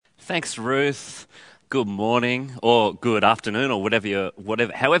Thanks, Ruth. Good morning, or good afternoon, or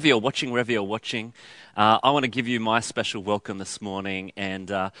however you're watching, wherever you're watching. I want to give you my special welcome this morning. And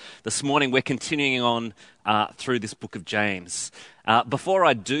this morning we're continuing on through this book of James. Before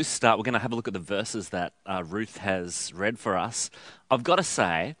I do start, we're going to have a look at the verses that Ruth has read for us. I've got to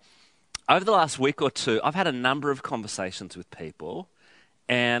say, over the last week or two, I've had a number of conversations with people,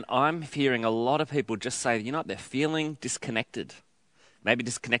 and I'm hearing a lot of people just say, you know what, they're feeling disconnected. Maybe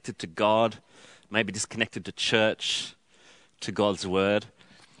disconnected to God, maybe disconnected to church, to God's word.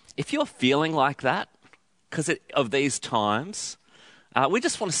 If you're feeling like that, because of these times, we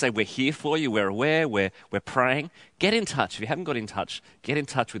just want to say we're here for you, we're aware, we're praying. Get in touch. If you haven't got in touch, get in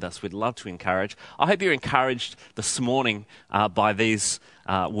touch with us. We'd love to encourage. I hope you're encouraged this morning by these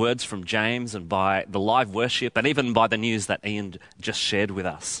words from James and by the live worship and even by the news that Ian just shared with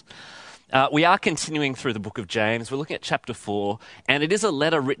us. We are continuing through the book of James. We're looking at chapter 4, and it is a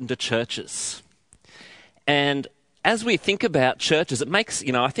letter written to churches. And as we think about churches, it makes,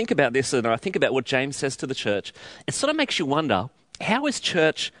 I think about this and I think about what James says to the church. It sort of makes you wonder, how is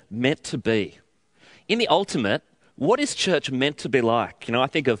church meant to be? In the ultimate, what is church meant to be like? I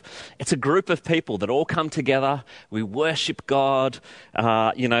think of, it's a group of people that all come together, we worship God,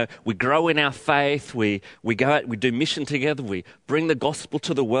 we grow in our faith, we go out, we do mission together, we bring the gospel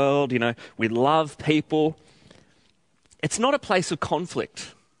to the world, we love people. It's not a place of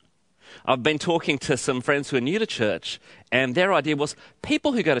conflict. I've been talking to some friends who are new to church, and their idea was,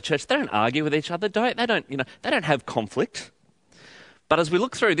 people who go to church, they don't argue with each other, they don't have conflict. But as we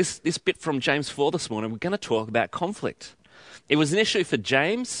look through this bit from James 4 this morning, we're going to talk about conflict. It was an issue for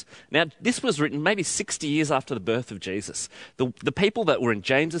James. Now, this was written maybe 60 years after the birth of Jesus. The people that were in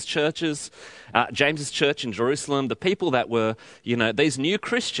James's church in Jerusalem, the people that were, these new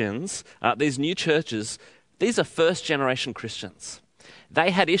Christians, these new churches, these are first-generation Christians.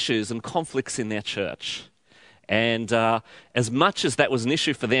 They had issues and conflicts in their church. And as much as that was an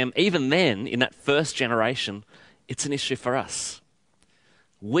issue for them, even then, in that first generation, it's an issue for us.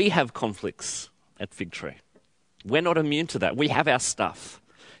 We have conflicts at Fig Tree. We're not immune to that. We have our stuff.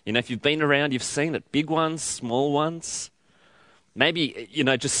 If you've been around, you've seen it. Big ones, small ones. Maybe,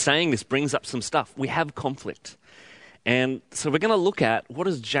 just saying this brings up some stuff. We have conflict. And so we're going to look at, what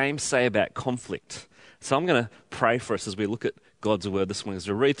does James say about conflict? So I'm going to pray for us as we look at God's word this morning, as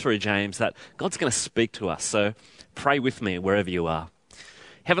we read through James, that God's going to speak to us. So pray with me wherever you are.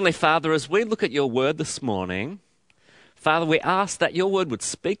 Heavenly Father, as we look at your word this morning, Father, we ask that your word would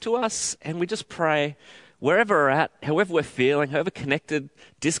speak to us, and we just pray wherever we're at, however we're feeling, however connected,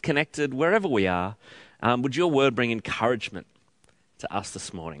 disconnected, wherever we are, would your word bring encouragement to us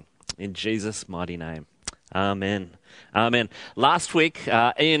this morning. In Jesus' mighty name. Amen. Amen. Last week,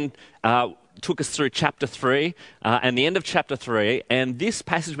 Ian took us through chapter 3 and the end of chapter 3, and this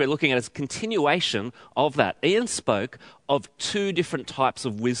passage we're looking at is a continuation of that. Ian spoke of two different types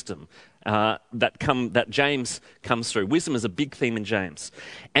of wisdom that James comes through. Wisdom is a big theme in James.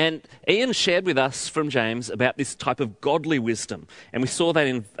 And Ian shared with us from James about this type of godly wisdom. And we saw that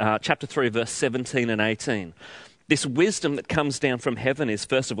in chapter 3, verse 17 and 18. This wisdom that comes down from heaven is,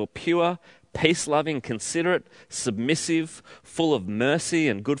 first of all, pure, peace-loving, considerate, submissive, full of mercy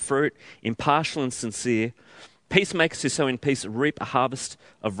and good fruit, impartial and sincere. Peacemakers who sow in peace reap a harvest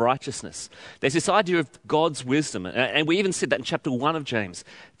of righteousness. There's this idea of God's wisdom, and we even said that in chapter 1 of James,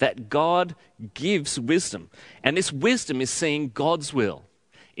 that God gives wisdom. And this wisdom is seeing God's will,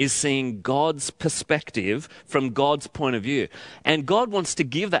 is seeing God's perspective from God's point of view. And God wants to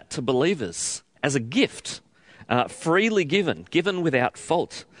give that to believers as a gift, freely given without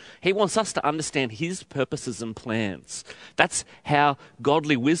fault. He wants us to understand his purposes and plans. That's how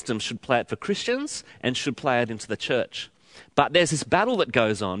godly wisdom should play out for Christians and should play out into the church. But there's this battle that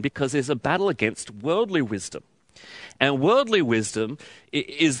goes on because there's a battle against worldly wisdom. And worldly wisdom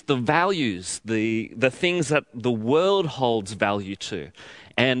is the values, the things that the world holds value to.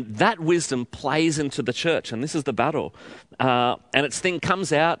 And that wisdom plays into the church, and this is the battle. And its thing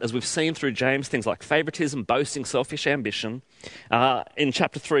comes out, as we've seen through James, things like favoritism, boasting, selfish ambition. In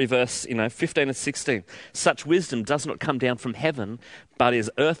chapter 3, verse 15 and 16, such wisdom does not come down from heaven, but is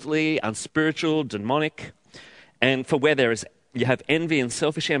earthly, unspiritual, demonic. And for where you have envy and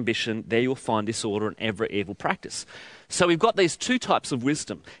selfish ambition, there you'll find disorder and every evil practice. So we've got these two types of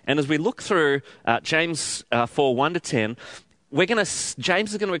wisdom. And as we look through James 4, 1 to 10,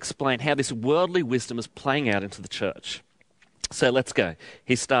 James is going to explain how this worldly wisdom is playing out into the church. So let's go.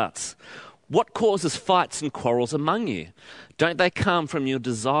 He starts, what causes fights and quarrels among you? Don't they come from your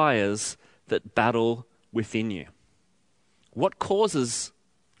desires that battle within you? What causes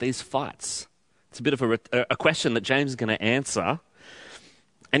these fights? It's a bit of a question that James is going to answer.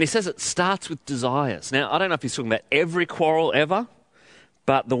 And he says it starts with desires. Now, I don't know if he's talking about every quarrel ever,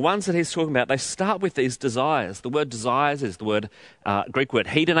 but the ones that he's talking about, they start with these desires. The word desires is the Greek word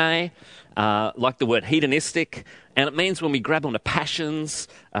hedone, like the word hedonistic, and it means when we grab onto passions,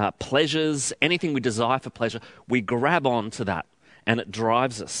 pleasures, anything we desire for pleasure, we grab onto that, and it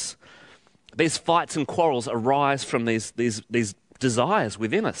drives us. These fights and quarrels arise from these desires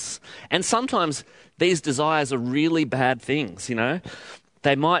within us. And sometimes these desires are really bad things,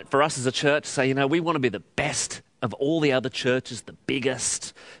 They might, for us as a church, say, we want to be the best of all the other churches, the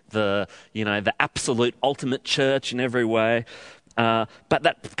biggest, the absolute ultimate church in every way. But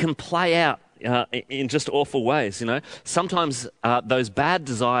that can play out in just awful ways, Sometimes those bad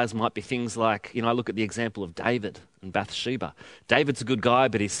desires might be things like, I look at the example of David and Bathsheba. David's a good guy,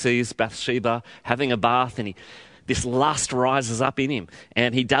 but he sees Bathsheba having a bath, and this lust rises up in him,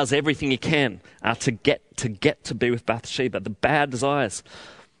 and he does everything he can to get to be with Bathsheba, the bad desires.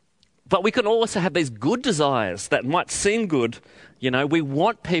 But we can also have these good desires that might seem good. We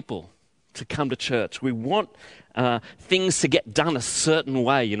want people to come to church. We want things to get done a certain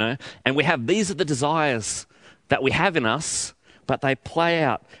way, And these are the desires that we have in us, but they play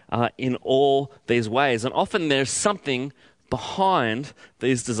out in all these ways. And often there's something behind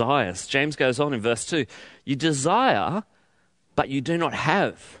these desires. James goes on in verse 2, you desire, but you do not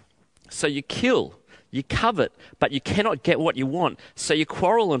have. So you kill, you covet, but you cannot get what you want. So you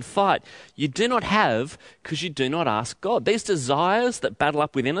quarrel and fight. You do not have because you do not ask God. These desires that battle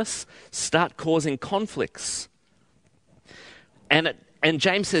up within us start causing conflicts. And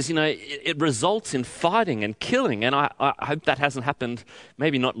James says, it results in fighting and killing. And I hope that hasn't happened,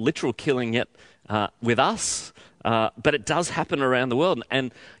 maybe not literal killing yet with us, but it does happen around the world.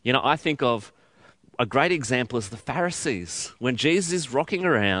 And, I think of a great example is the Pharisees. When Jesus is rocking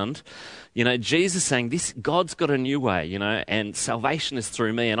around, Jesus is saying, God's got a new way, and salvation is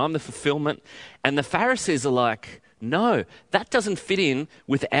through me, and I'm the fulfillment. And the Pharisees are like, no, that doesn't fit in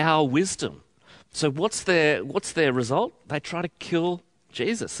with our wisdom. So what's their result? They try to kill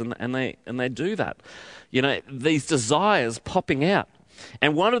Jesus, and they do that. These desires popping out.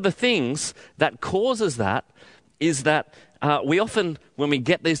 And one of the things that causes that is that we often, when we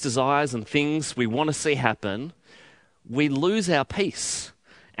get these desires and things we want to see happen, we lose our peace.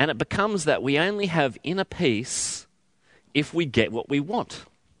 And it becomes that we only have inner peace if we get what we want.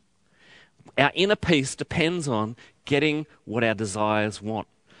 Our inner peace depends on getting what our desires want.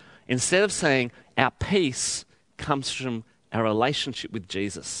 Instead of saying our peace comes from our relationship with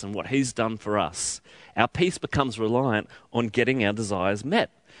Jesus and what he's done for us, our peace becomes reliant on getting our desires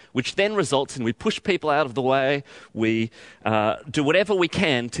met, which then results in we push people out of the way, we do whatever we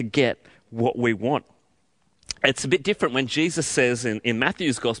can to get what we want. It's a bit different when Jesus says in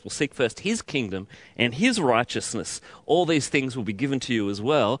Matthew's gospel, seek first his kingdom and his righteousness. All these things will be given to you as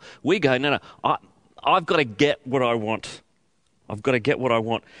well. We go, no, I've got to get what I want. I've got to get what I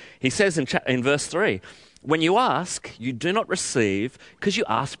want. He says in verse 3, when you ask, you do not receive because you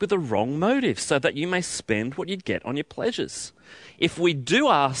ask with the wrong motive, so that you may spend what you get on your pleasures. If we do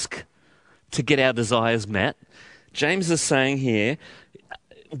ask to get our desires met, James is saying here,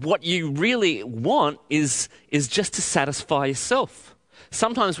 what you really want is just to satisfy yourself.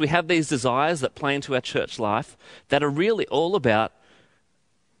 Sometimes we have these desires that play into our church life that are really all about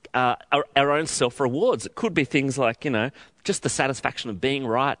our own self-rewards. It could be things like, just the satisfaction of being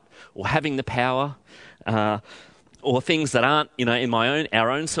right or having the power, or things that aren't, in our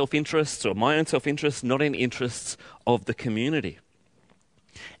own self-interests or my own self-interest, not in the interests of the community.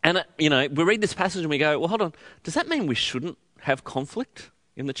 And, we read this passage and we go, well, hold on, does that mean we shouldn't have conflict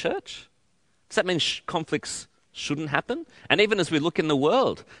in the church? Does that mean conflicts shouldn't happen? And even as we look in the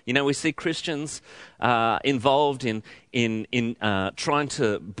world, we see Christians involved in trying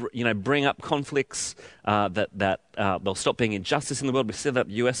to bring up conflicts that they'll stop being injustice in the world. We see that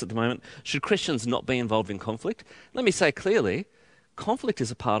in the US at the moment. Should Christians not be involved in conflict? Let me say clearly, conflict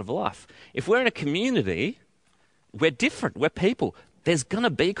is a part of life. If we're in a community, we're different. We're people. There's going to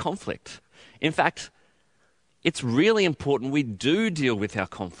be conflict. In fact, it's really important we do deal with our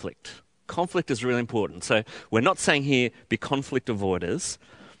conflict. Conflict is really important. So we're not saying here be conflict avoiders,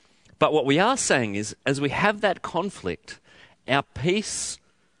 but what we are saying is as we have that conflict, our peace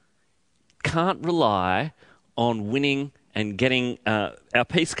can't rely on winning and getting, our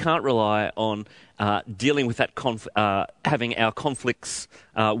peace can't rely on dealing with that, having our conflicts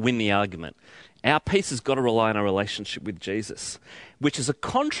win the argument. Our peace has got to rely on our relationship with Jesus, which is a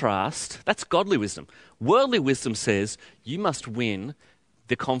contrast. That's godly wisdom. Worldly wisdom says you must win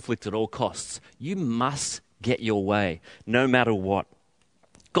the conflict at all costs. You must get your way, no matter what.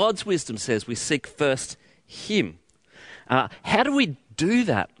 God's wisdom says we seek first him. How do we do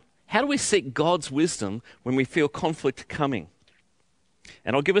that? How do we seek God's wisdom when we feel conflict coming?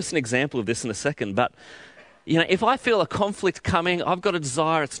 And I'll give us an example of this in a second, but if I feel a conflict coming, I've got a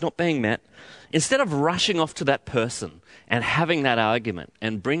desire, it's not being met, instead of rushing off to that person and having that argument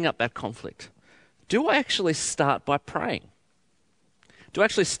and bring up that conflict, do I actually start by praying? Do I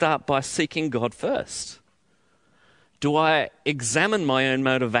actually start by seeking God first? Do I examine my own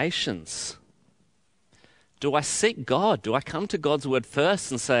motivations? Do I seek God? Do I come to God's word first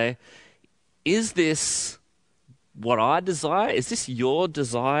and say, is this what I desire? Is this your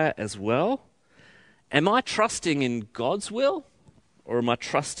desire as well? Am I trusting in God's will, or am I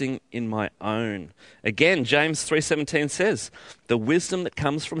trusting in my own? Again, James 3:17 says, the wisdom that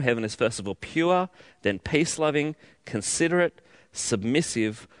comes from heaven is first of all pure, then peace-loving, considerate,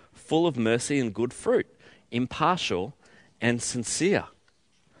 submissive, full of mercy and good fruit, impartial and sincere.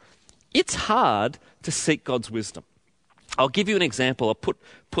 It's hard to seek God's wisdom. I'll give you an example. I'll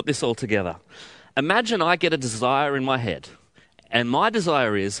put this all together. Imagine I get a desire in my head, and my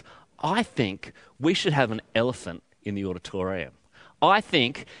desire is, I think we should have an elephant in the auditorium. I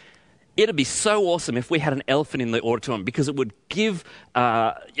think it'd be so awesome if we had an elephant in the auditorium, because it would give,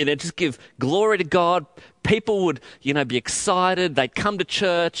 just give glory to God. People would, be excited. They'd come to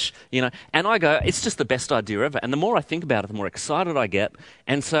church, and I go, it's just the best idea ever. And the more I think about it, the more excited I get.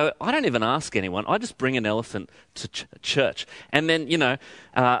 And so I don't even ask anyone. I just bring an elephant to church. And then,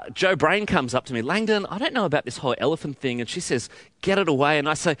 Joe Brain comes up to me, Langdon, I don't know about this whole elephant thing. And she says, get it away. And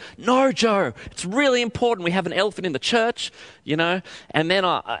I say, no, Joe, it's really important. We have an elephant in the church, and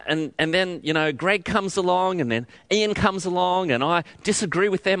then, Greg comes along, and then Ian comes along, and I disagree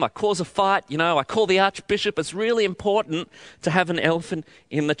with them. I cause a fight, I call the Archbishop. It's really important to have an elephant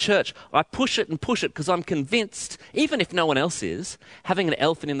in the church. I push it because I'm convinced, even if no one else is, having an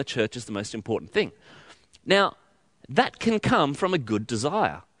elephant in the church is the most important thing. Now, that can come from a good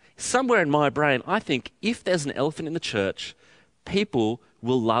desire. Somewhere in my brain, I think if there's an elephant in the church, people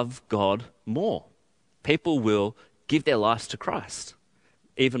will love God more. People will give their lives to Christ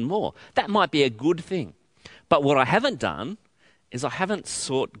even more. That might be a good thing. But what I haven't done is I haven't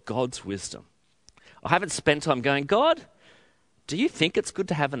sought God's wisdom. I haven't spent time going, God, do you think it's good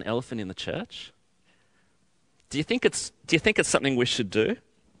to have an elephant in the church? Do you think it's something we should do?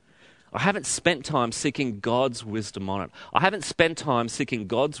 I haven't spent time seeking God's wisdom on it. I haven't spent time seeking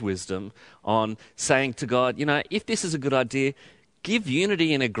God's wisdom on saying to God, if this is a good idea, give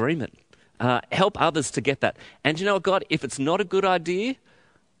unity and agreement. Help others to get that. And you know what, God, if it's not a good idea,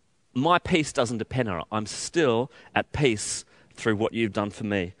 my peace doesn't depend on it. I'm still at peace through what you've done for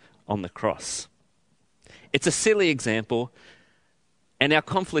me on the cross. It's a silly example, and our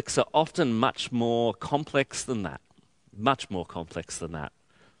conflicts are often much more complex than that. Much more complex than that.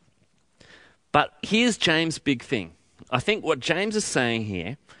 But here's James' big thing. I think what James is saying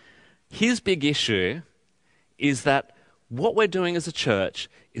here, his big issue is that what we're doing as a church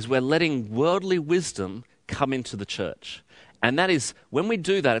is we're letting worldly wisdom come into the church. And that is, when we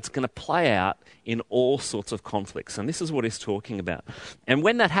do that, it's going to play out in all sorts of conflicts. And this is what he's talking about. And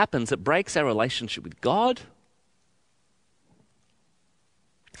when that happens, it breaks our relationship with God,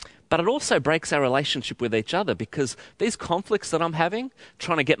 but it also breaks our relationship with each other, because these conflicts that I'm having,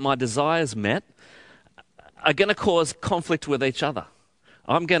 trying to get my desires met, are going to cause conflict with each other.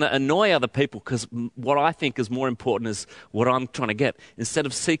 I'm going to annoy other people because what I think is more important is what I'm trying to get, instead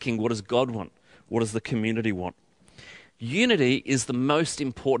of seeking what does God want, what does the community want. Unity is the most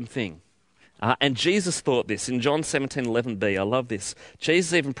important thing. And Jesus thought this in John 17:11b. I love this.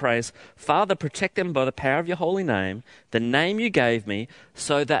 Jesus even prays, Father, protect them by the power of your holy name, the name you gave me,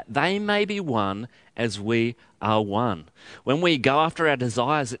 so that they may be one as we are one. When we go after our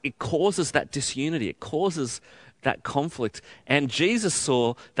desires, it causes that disunity. It causes that conflict. And Jesus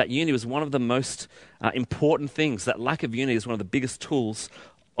saw that unity was one of the most important things. That lack of unity is one of the biggest tools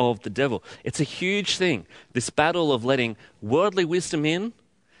of the devil. It's a huge thing. This battle of letting worldly wisdom in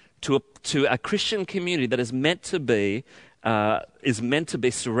to a Christian community that is meant to be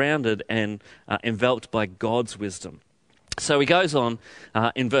surrounded and enveloped by God's wisdom. So he goes on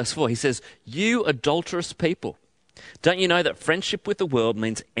in verse 4. He says, "You adulterous people, don't you know that friendship with the world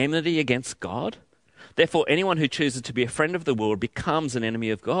means enmity against God? Therefore, anyone who chooses to be a friend of the world becomes an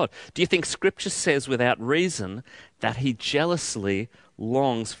enemy of God. Do you think Scripture says without reason that he jealously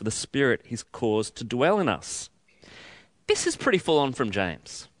longs for the Spirit he's caused to dwell in us?" This is pretty full on from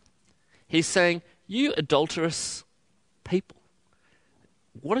James. He's saying, you adulterous people.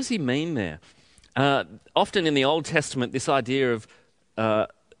 What does he mean there? Often in the Old Testament, this idea of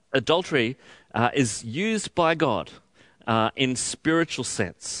adultery is used by God in spiritual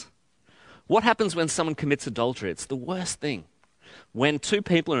sense. What happens when someone commits adultery? It's the worst thing. When two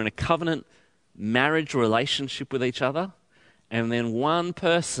people are in a covenant marriage relationship with each other, and then one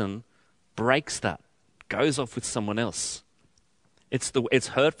person breaks that, goes off with someone else. It's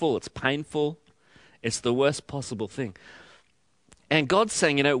hurtful, it's painful, it's the worst possible thing. And God's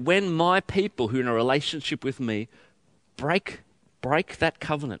saying, when my people who are in a relationship with me break that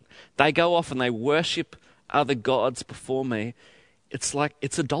covenant, they go off and they worship other gods before me, it's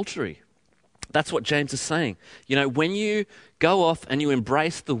adultery. That's what James is saying. When you go off and you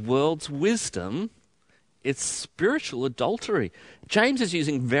embrace the world's wisdom, it's spiritual adultery. James is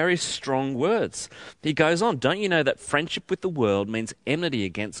using very strong words. He goes on, don't you know that friendship with the world means enmity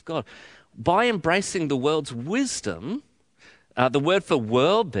against God? By embracing the world's wisdom, the word for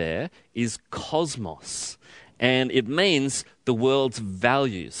world there is cosmos, and it means the world's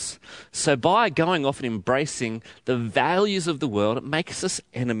values. So by going off and embracing the values of the world, it makes us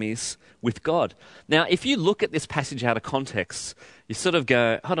enemies with God. Now, if you look at this passage out of context, you sort of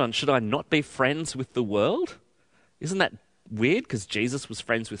go, hold on, should I not be friends with the world? Isn't that weird because Jesus was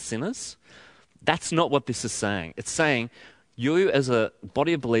friends with sinners? That's not what this is saying. It's saying you as a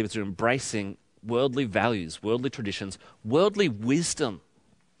body of believers are embracing worldly values, worldly traditions, worldly wisdom.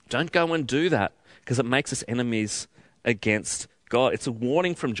 Don't go and do that because it makes us enemies against God. It's a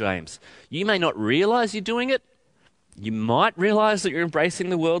warning from James. You may not realize you're doing it. You might realize that you're embracing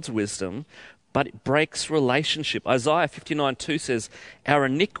the world's wisdom, but it breaks relationship. Isaiah 59:2 says, our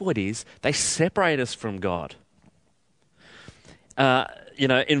iniquities, they separate us from God.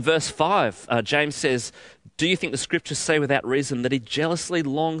 In verse 5, James says, do you think the scriptures say without reason that he jealously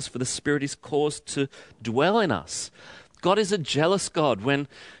longs for the Spirit he's caused to dwell in us? God is a jealous God. When,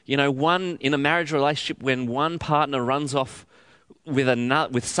 one in a marriage relationship, when one partner runs off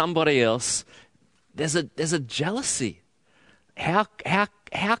with somebody else, there's a jealousy. How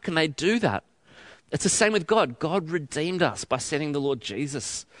can they do that? It's the same with God. God redeemed us by sending the Lord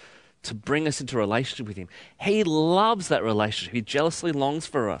Jesus to bring us into a relationship with him. He loves that relationship. He jealously longs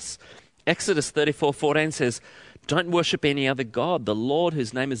for us. Exodus 34:14 says, don't worship any other God. The Lord,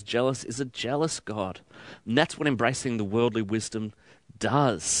 whose name is jealous, is a jealous God. And that's what embracing the worldly wisdom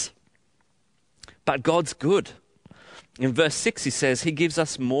does. But God's good. In verse 6, he says, he gives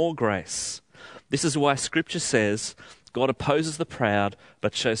us more grace. This is why Scripture says, God opposes the proud,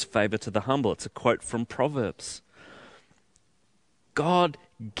 but shows favor to the humble. It's a quote from Proverbs. God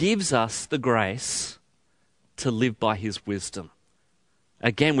gives us the grace to live by his wisdom.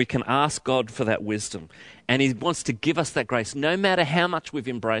 Again, we can ask God for that wisdom, and he wants to give us that grace. No matter how much we've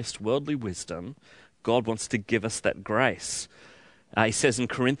embraced worldly wisdom, God wants to give us that grace. He says in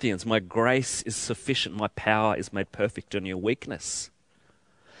Corinthians, my grace is sufficient, my power is made perfect in your weakness.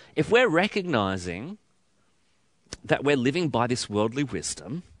 If we're recognizing that we're living by this worldly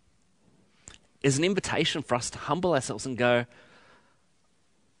wisdom, is an invitation for us to humble ourselves and go,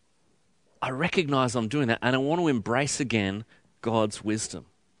 I recognize I'm doing that, and I want to embrace again God's wisdom.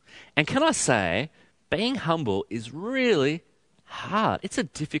 And can I say, being humble is really hard. It's a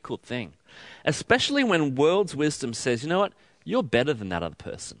difficult thing, especially when world's wisdom says, you know what, you're better than that other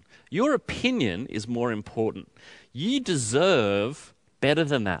person. Your opinion is more important. You deserve better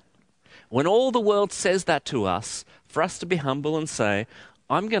than that. When all the world says that to us, for us to be humble and say,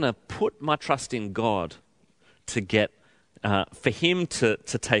 I'm going to put my trust in God to get, for him to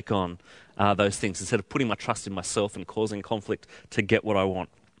take on those things instead of putting my trust in myself and causing conflict to get what I want.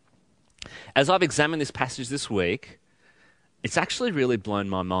 As I've examined this passage this week, it's actually really blown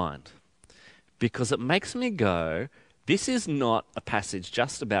my mind because it makes me go, this is not a passage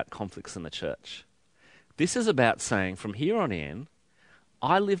just about conflicts in the church. This is about saying from here on in,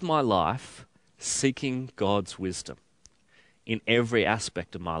 I live my life seeking God's wisdom in every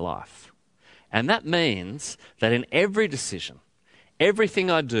aspect of my life. And that means that in every decision, everything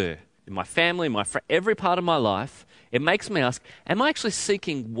I do, in my family, every part of my life, it makes me ask, am I actually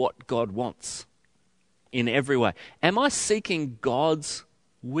seeking what God wants in every way? Am I seeking God's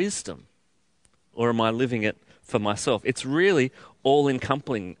wisdom? Or am I living it for myself? It's really all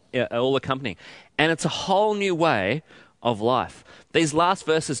accompanying. And it's a whole new way of life. These last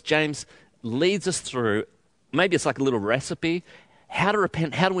verses, James leads us through, maybe it's like a little recipe, how to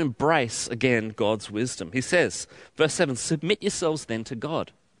repent, how to embrace, again, God's wisdom. He says, verse 7, submit yourselves then to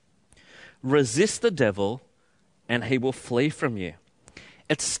God. Resist the devil and he will flee from you.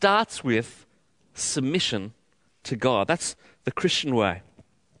 It starts with submission to God. That's the Christian way.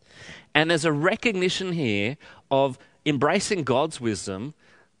 And there's a recognition here of embracing God's wisdom.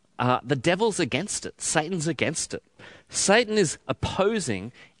 The devil's against it. Satan's against it. Satan is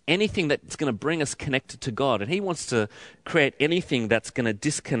opposing anything that's going to bring us connected to God. And he wants to create anything that's going to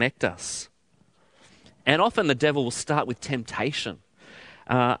disconnect us. And often the devil will start with temptation.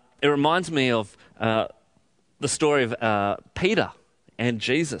 It reminds me of the story of Peter and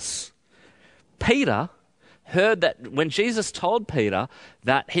Jesus. Peter heard that when Jesus told Peter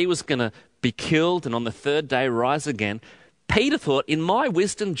that he was going to be killed and on the third day rise again, Peter thought, in my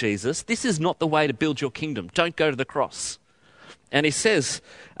wisdom, Jesus, this is not the way to build your kingdom. Don't go to the cross. And he says,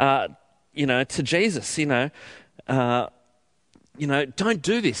 to Jesus, don't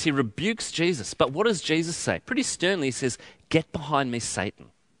do this. He rebukes Jesus. But what does Jesus say? Pretty sternly, he says, get behind me, Satan.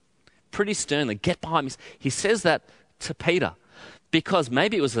 Pretty sternly, get behind me. He says that to Peter because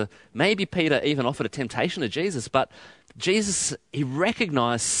maybe Peter even offered a temptation to Jesus, but Jesus, he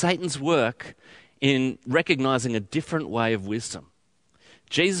recognized Satan's work in recognizing a different way of wisdom.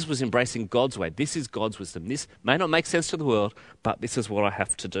 Jesus was embracing God's way. This is God's wisdom. This may not make sense to the world, but this is what I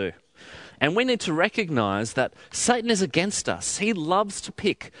have to do. And we need to recognize that Satan is against us. He loves to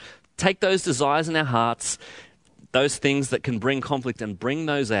take those desires in our hearts, those things that can bring conflict, and bring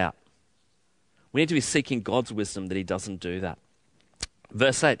those out. We need to be seeking God's wisdom that he doesn't do that.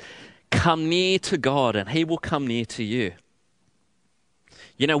 Verse 8, come near to God and he will come near to you.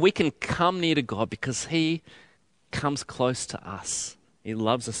 We can come near to God because he comes close to us. He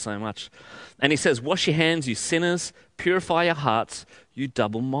loves us so much. And he says, wash your hands, you sinners, purify your hearts, you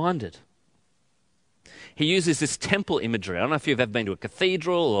double-minded. He uses this temple imagery. I don't know if you've ever been to a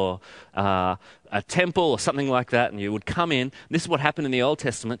cathedral or a temple or something like that, and you would come in. This is what happened in the Old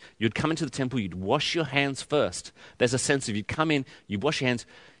Testament. You'd come into the temple, you'd wash your hands first. There's a sense of you'd come in, you'd wash your hands,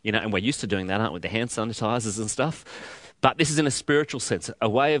 and we're used to doing that, aren't we, with the hand sanitizers and stuff. But this is in a spiritual sense, a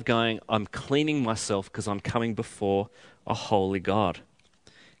way of going, I'm cleaning myself because I'm coming before a holy God.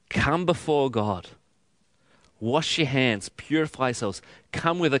 Come before God. Wash your hands, purify yourselves.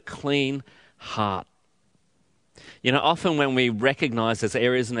 Come with a clean heart. Often when we recognize there's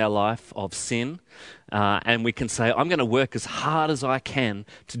areas in our life of sin, and we can say, I'm going to work as hard as I can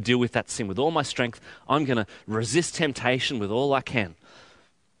to deal with that sin with all my strength. I'm going to resist temptation with all I can.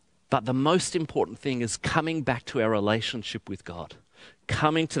 But the most important thing is coming back to our relationship with God.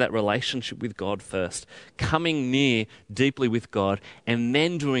 Coming to that relationship with God first. Coming near deeply with God, and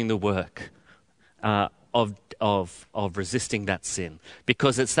then doing the work of resisting that sin,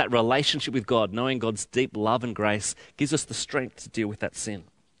 because it's that relationship with God, knowing God's deep love and grace, gives us the strength to deal with that sin.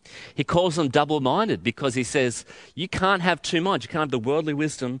 He calls them double-minded because he says you can't have two minds. You can't have the worldly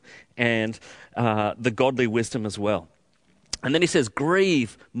wisdom and the godly wisdom as well. And then he says,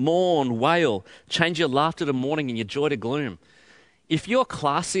 grieve, mourn, wail, change your laughter to mourning and your joy to gloom. If you're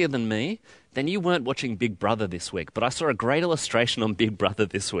classier than me, then you weren't watching Big Brother this week. But I saw a great illustration on Big Brother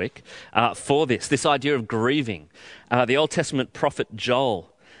this week for this idea of grieving. The Old Testament prophet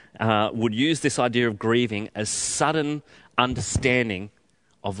Joel would use this idea of grieving as sudden understanding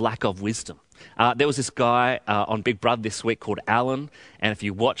of lack of wisdom. There was this guy on Big Brother this week called Alan, and if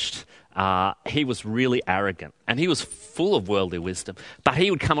you watched, he was really arrogant, and he was full of worldly wisdom. But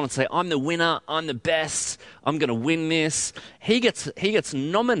he would come on and say, I'm the winner, I'm the best, I'm going to win this. He gets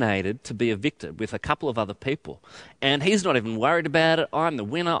nominated to be evicted with a couple of other people, and he's not even worried about it. I'm the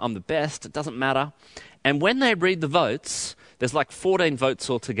winner, I'm the best, it doesn't matter. And when they read the votes, there's like 14 votes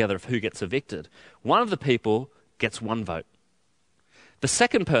altogether of who gets evicted. One of the people gets 1 vote. The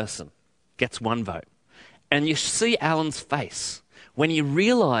second person gets 1 vote. And you see Alan's face when he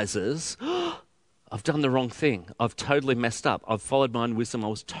realizes, I've done the wrong thing. I've totally messed up. I've followed my own wisdom. I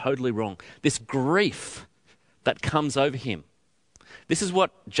was totally wrong. This grief that comes over him. This is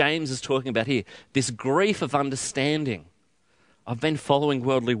what James is talking about here. This grief of understanding. I've been following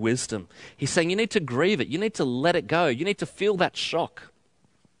worldly wisdom. He's saying you need to grieve it. You need to let it go. You need to feel that shock.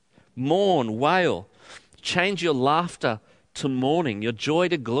 Mourn, wail. Change your laughter to mourning, your joy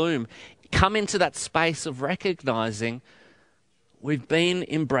to gloom. Come into that space of recognizing we've been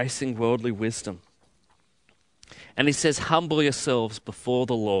embracing worldly wisdom. And he says, humble yourselves before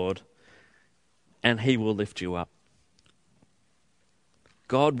the Lord and he will lift you up.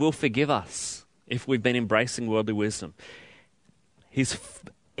 God will forgive us if we've been embracing worldly wisdom.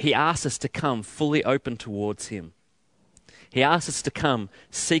 He asks us to come fully open towards him. He asks us to come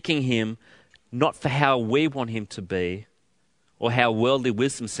seeking him not for how we want him to be or how worldly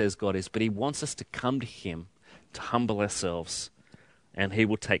wisdom says God is, but he wants us to come to him to humble ourselves, and he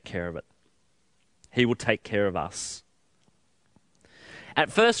will take care of it. He will take care of us.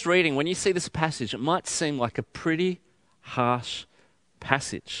 At first reading, when you see this passage, it might seem like a pretty harsh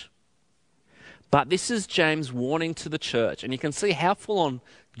passage. But this is James' warning to the church, and you can see how full on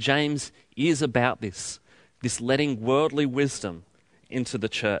James is about this letting worldly wisdom into the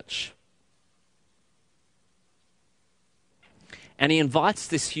church. And he invites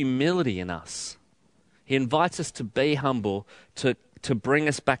this humility in us. He invites us to be humble, to bring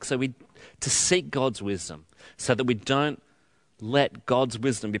us back to seek God's wisdom so that we don't let God's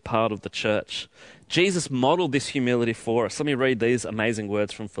wisdom be part of the church. Jesus modeled this humility for us. Let me read these amazing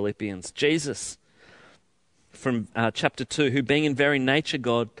words from Philippians. Jesus, from chapter 2, who being in very nature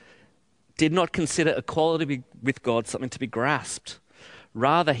God, did not consider equality with God something to be grasped.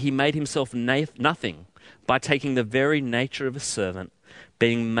 Rather, he made himself nothing by taking the very nature of a servant,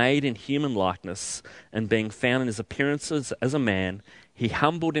 being made in human likeness, and being found in his appearance as a man, he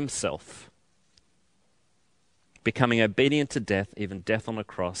humbled himself, becoming obedient to death, even death on a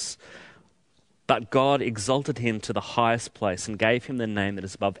cross. But God exalted him to the highest place and gave him the name that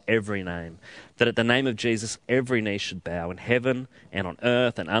is above every name, that at the name of Jesus every knee should bow in heaven and on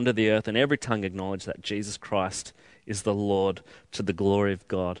earth and under the earth, and every tongue acknowledge that Jesus Christ is the Lord, to the glory of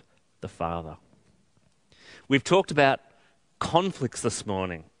God the Father. We've talked about conflicts this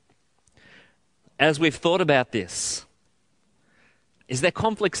morning. As we've thought about this, is there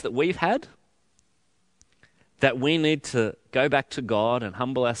conflicts that we've had that we need to go back to God and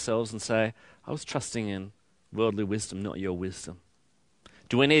humble ourselves and say, I was trusting in worldly wisdom, not your wisdom?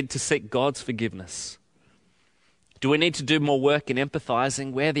 Do we need to seek God's forgiveness? Do we need to do more work in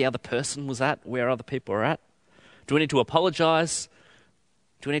empathizing where the other person was at, where other people are at? Do we need to apologize?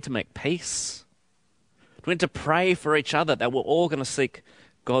 Do we need to make peace? Do we need to pray for each other that we're all going to seek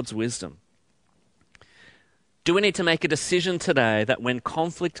God's wisdom? Do we need to make a decision today that when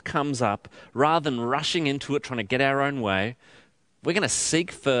conflict comes up, rather than rushing into it, trying to get our own way, we're going to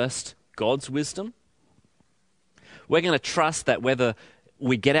seek first God's wisdom? We're going to trust that whether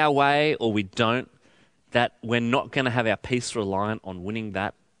we get our way or we don't, that we're not going to have our peace reliant on winning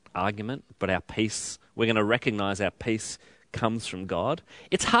that argument, but our peace, we're going to recognize our peace comes from God.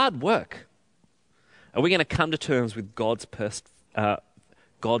 It's hard work. Are we going to come to terms with God's peace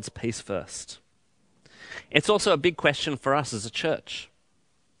first? It's also a big question for us as a church.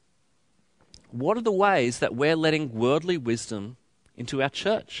 What are the ways that we're letting worldly wisdom into our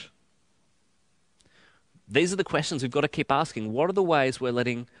church? These are the questions we've got to keep asking. What are the ways we're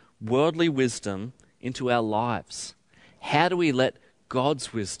letting worldly wisdom into our lives? How do we let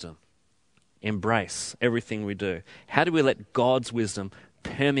God's wisdom embrace everything we do? How do we let God's wisdom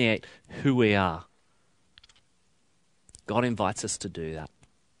permeate who we are? God invites us to do that.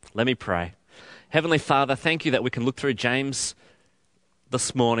 Let me pray. Heavenly Father, thank you that we can look through James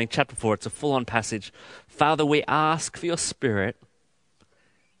this morning, chapter 4. It's a full-on passage. Father, we ask for your Spirit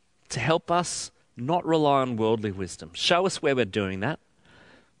to help us not rely on worldly wisdom. Show us where we're doing that.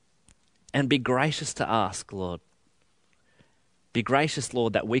 And be gracious to ask, Lord. Be gracious,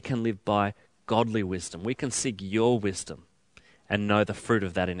 Lord, that we can live by godly wisdom. We can seek your wisdom and know the fruit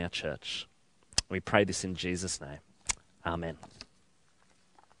of that in our church. We pray this in Jesus' name. Amen.